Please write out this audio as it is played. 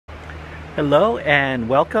Hello and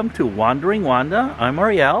welcome to Wandering WandA. I'm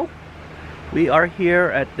Ariel. We are here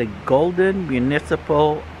at the Golden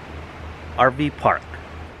Municipal RV Park.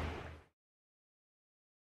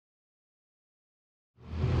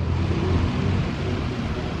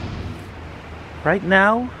 Right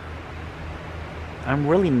now, I'm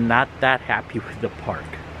really not that happy with the park.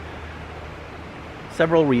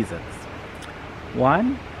 Several reasons.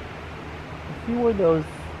 One, you see where those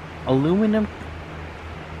aluminum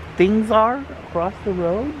things are across the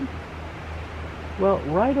road? Well,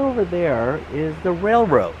 right over there is the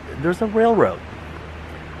railroad. There's a railroad.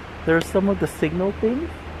 There's some of the signal things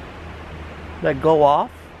that go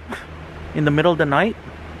off in the middle of the night,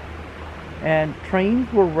 and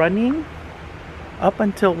trains were running up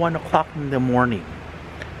until 1 o'clock in the morning.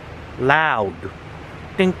 Loud.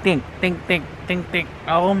 Ding, ding, ding, ding, ding, ding.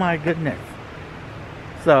 Oh my goodness.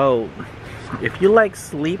 So, if you like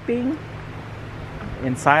sleeping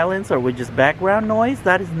in silence or with just background noise,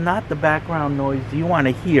 that is not the background noise you want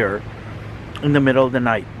to hear in the middle of the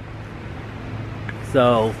night.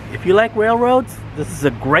 So if you like railroads, this is a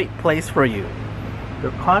great place for you. They're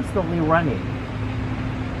constantly running.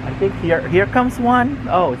 I think here comes one.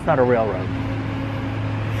 Oh, it's not a railroad.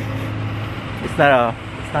 It's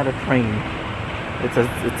not a train.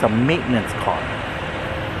 It's a maintenance car.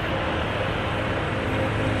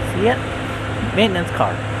 See it? Maintenance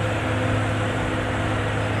car.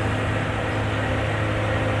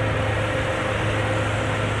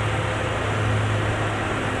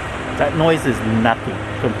 That noise is nothing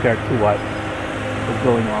compared to what was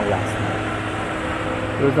going on last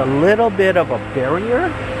night. There's a little bit of a barrier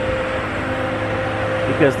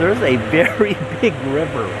because there's a very big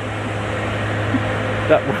river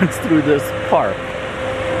that runs through this park.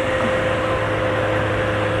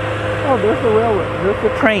 Oh, there's the railroad. There's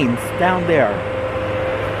the trains down there.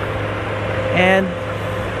 And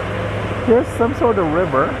there's some sort of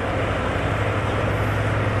river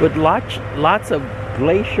with lots of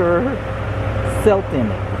glacier silt in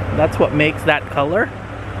it. That's what makes that color,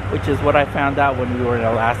 which is what I found out when we were in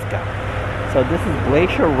Alaska. So this is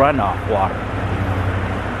glacier runoff water.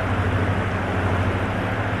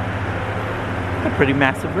 It's a pretty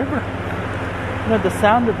massive river. You know, the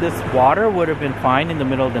sound of this water would have been fine in the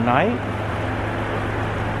middle of the night,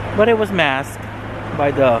 but it was masked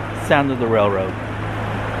by the sound of the railroad.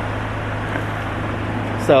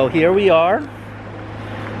 So here we are,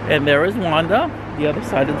 and there is WandA. The other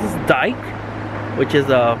side of this dike, which is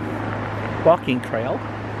a walking trail.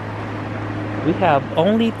 We have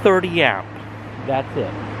only 30 amp. That's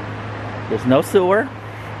it. There's no sewer.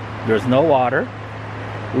 There's no water.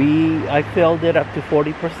 I filled it up to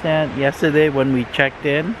 40% yesterday when we checked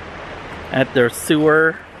in at their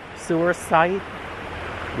sewer site.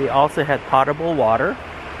 They also had potable water,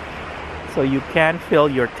 so you can fill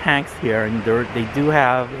your tanks here, and they do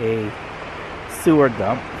have a sewer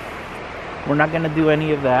dump. We're not going to do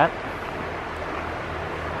any of that.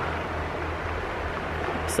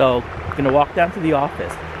 So, I'm going to walk down to the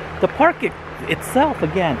office. The park itself,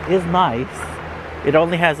 again, is nice. It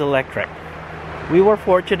only has electric. We were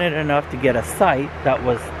fortunate enough to get a site that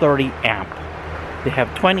was 30 amp. They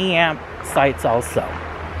have 20 amp sites also.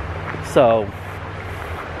 So,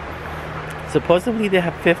 supposedly they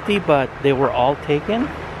have 50, but they were all taken,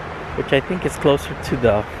 which I think is closer to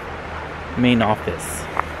the main office.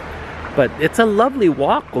 But it's a lovely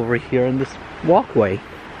walk over here in this walkway.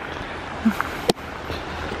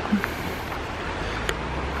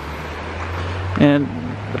 And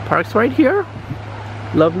the park's right here.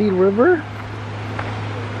 Lovely river.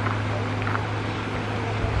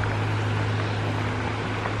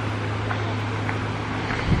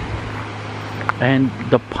 And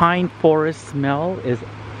the pine forest smell is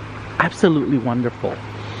absolutely wonderful.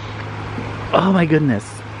 Oh my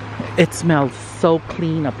goodness. It smells so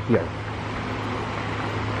clean up here.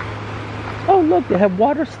 Oh look, they have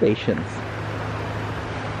water stations.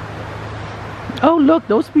 Oh look,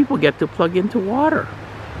 those people get to plug into water.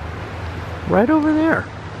 Right over there.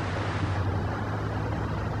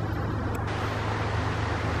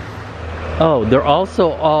 Oh, they're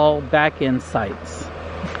also all back-end sites.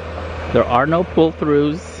 There are no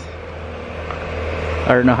pull-throughs.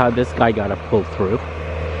 I don't know how this guy got a pull-through.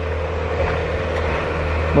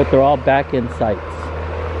 But they're all back-end sites.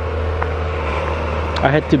 I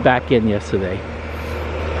had to back in yesterday.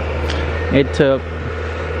 It took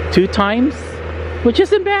 2 times, which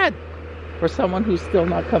isn't bad for someone who's still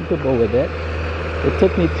not comfortable with it. It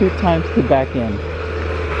took me 2 times to back in.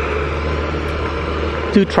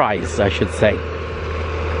 2 tries, I should say.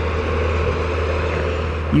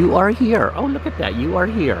 You are here. Oh, look at that. You are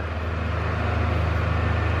here.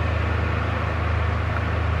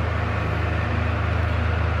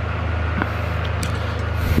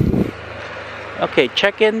 Okay,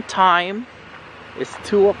 check-in time is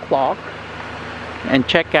 2 o'clock and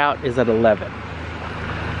check-out is at 11.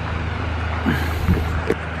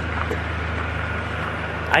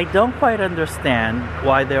 I don't quite understand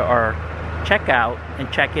why there are check-out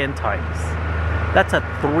and check-in times. That's a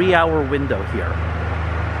 3-hour window here.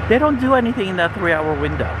 They don't do anything in that 3-hour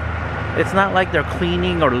window. It's not like they're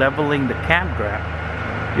cleaning or leveling the campground,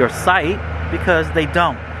 your site, because they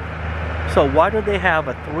don't. So why do they have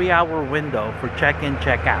a 3-hour window for check-in,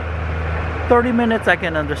 check-out? 30 minutes I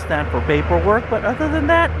can understand for paperwork, but other than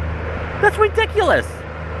that, that's ridiculous.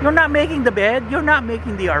 You're not making the bed, you're not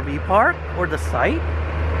making the RV park or the site.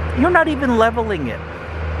 You're not even leveling it.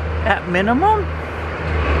 At minimum,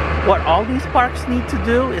 what all these parks need to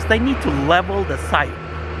do is they need to level the site.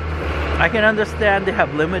 I can understand they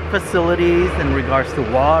have limited facilities in regards to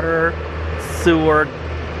water, sewer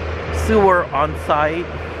on site,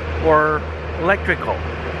 or electrical.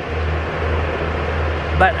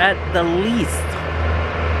 But at the least,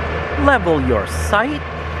 level your site.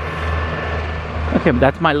 Okay,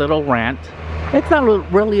 that's my little rant. It's not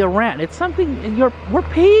really a rant. It's something we're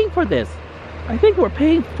paying for this. I think we're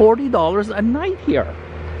paying $40 a night here.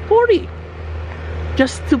 40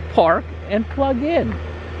 just to park and plug in.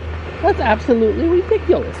 That's absolutely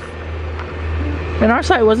ridiculous. And our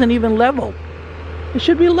site wasn't even leveled. It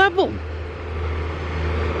should be leveled.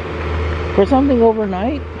 For something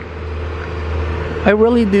overnight, I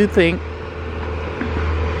really do think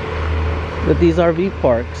that these RV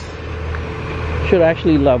parks should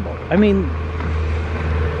actually level. I mean,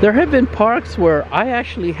 there have been parks where I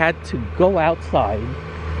actually had to go outside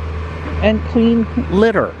and clean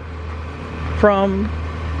litter from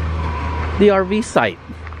the RV site,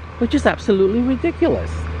 which is absolutely ridiculous.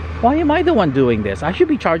 Why am I the one doing this? I should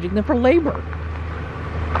be charging them for labor.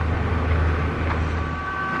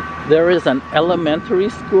 There is an elementary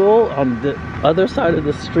school on the other side of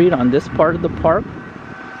the street on this part of the park,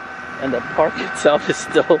 and the park itself is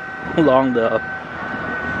still along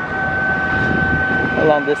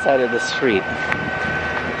this side of the street.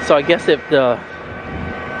 So I guess if the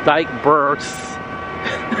dike bursts,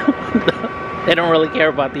 they don't really care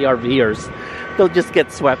about the RVers. They'll just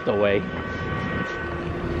get swept away.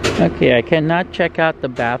 Okay, I cannot check out the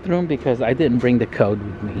bathroom because I didn't bring the code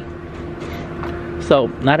with me. So,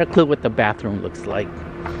 not a clue what the bathroom looks like.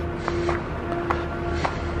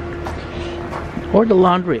 Or the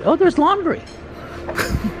laundry. Oh, there's laundry.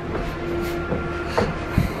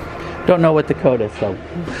 Don't know what the code is, though.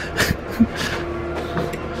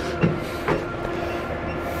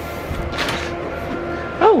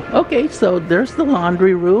 Oh, okay, so there's the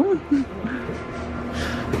laundry room.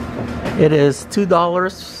 It is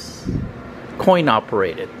 $2 coin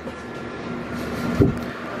operated.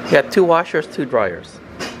 You got 2 washers, 2 dryers.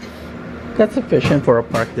 That's sufficient for a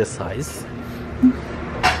park this size.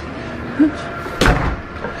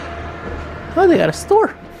 Oh, they got a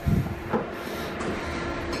store.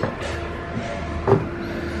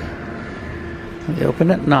 They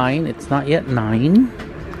open at 9. It's not yet 9.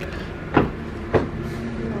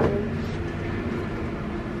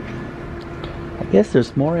 I guess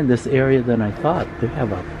there's more in this area than I thought. They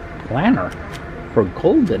have a planner for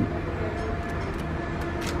Golden.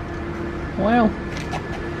 Well,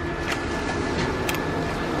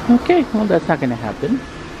 okay, well that's not going to happen.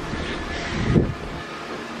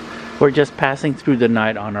 We're just passing through the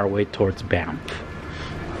night on our way towards Banff.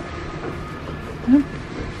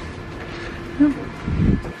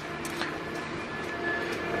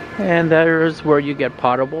 And there's where you get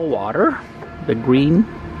potable water, the green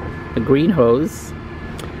hose,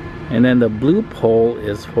 and then the blue pole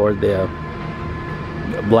is for the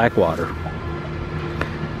black water,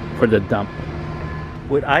 for the dump.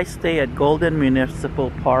 Would I stay at Golden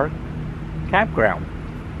Municipal Park Campground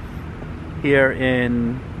here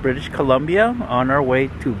in British Columbia on our way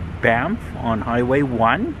to Banff on Highway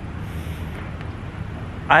 1?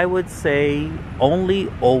 I would say only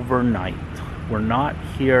overnight. We're not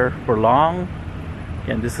here for long,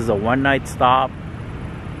 and this is a one-night stop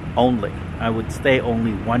only. I would stay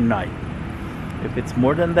only one night. If it's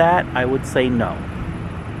more than that, I would say no.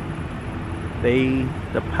 The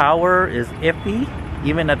power is iffy.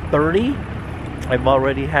 Even at 30, I've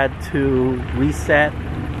already had to reset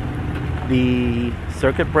the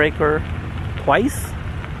circuit breaker twice.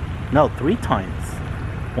 No, 3 times.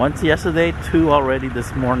 Once yesterday, 2 already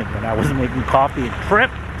this morning when I was making coffee. It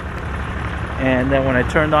tripped. And then when I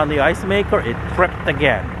turned on the ice maker, it tripped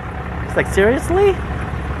again. It's like, seriously?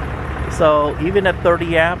 So even at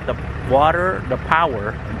 30 amp, the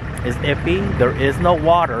power is iffy. There is no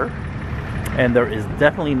water, and there is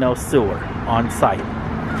definitely no sewer on site.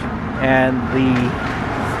 And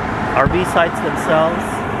RV sites themselves,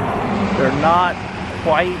 they're not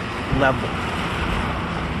quite level.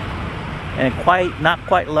 And not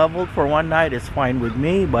quite leveled for one night is fine with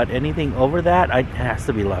me, but anything over that, it has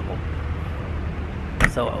to be level.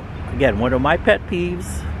 So again, one of my pet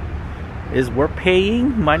peeves is we're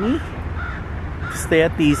paying money to stay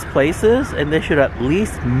at these places, and they should at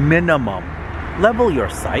least minimum level your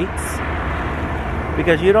sites,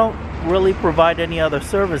 because you don't really provide any other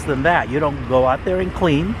service than that. You don't go out there and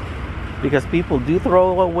clean, because people do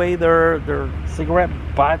throw away their cigarette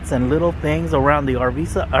butts and little things around the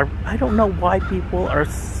RV. I don't know why people are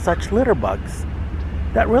such litter bugs.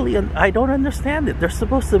 That really, I don't understand it. They're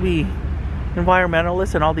supposed to be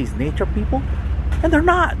environmentalists and all these nature people, and they're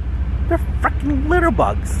not. They're freaking litter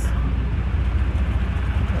bugs.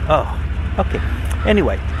 Oh, okay.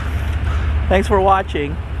 Anyway, thanks for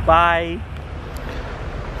watching. Bye.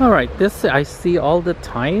 Alright, this I see all the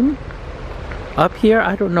time up here.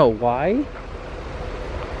 I don't know why.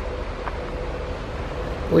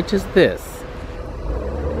 Which is this.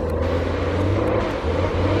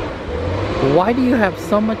 Why do you have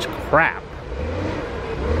so much crap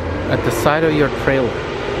at the side of your trailer?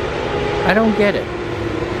 I don't get it.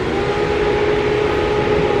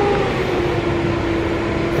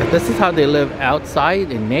 If this is how they live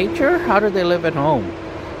outside in nature, how do they live at home?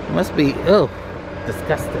 It must be, ugh,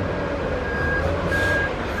 disgusting.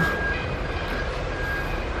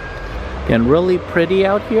 Getting really pretty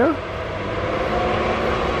out here.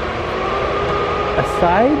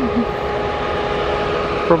 Aside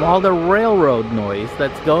from all the railroad noise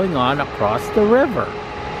that's going on across the river.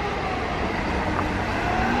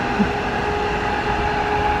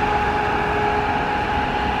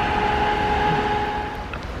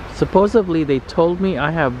 Supposedly they told me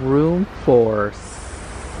I have room for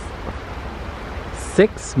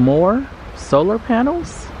 6 more solar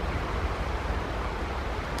panels,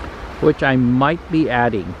 which I might be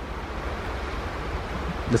adding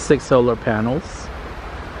the 6 solar panels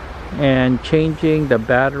and changing the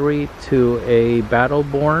battery to a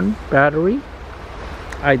Battleborn battery.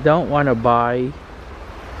 I don't want to buy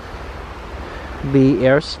the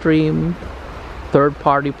Airstream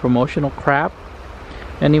third-party promotional crap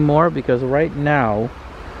anymore, because right now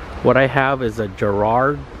what I have is a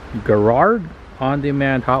Gerard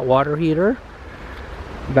on-demand hot water heater.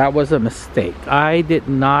 That was a mistake. I did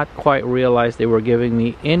not quite realize they were giving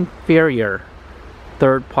me inferior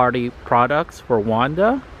third-party products for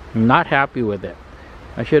WandA. I'm not happy with it.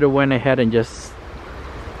 I should have went ahead and just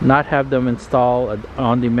not have them install an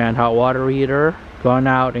on-demand hot water heater, gone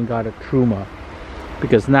out and got a Truma,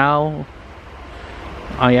 because now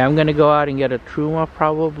I am going to go out and get a Truma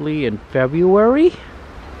probably in February.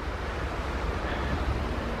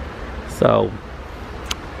 So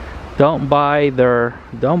don't buy the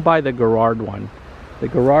Gerard one. The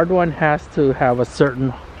Gerard one has to have a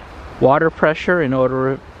certain water pressure in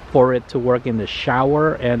order for it to work in the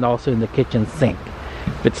shower and also in the kitchen sink.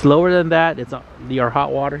 If it's lower than that, your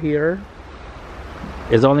hot water heater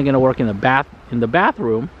is only going to work in the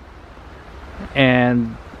bathroom,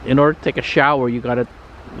 and in order to take a shower, you got to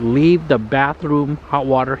leave the bathroom hot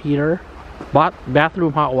water heater,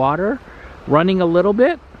 bathroom hot water running a little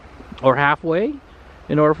bit or halfway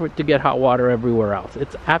in order for it to get hot water everywhere else.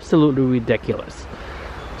 It's absolutely ridiculous.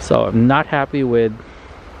 So I'm not happy with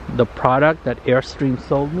the product that Airstream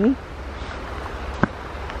sold me.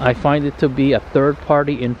 I find it to be a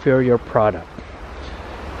third-party inferior product.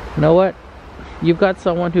 You know what? You've got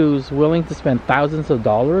someone who's willing to spend thousands of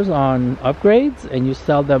dollars on upgrades, and you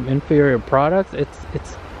sell them inferior products.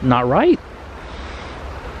 It's not right.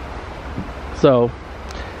 So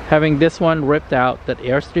having this one ripped out that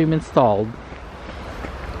Airstream installed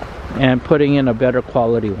and putting in a better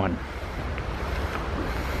quality one.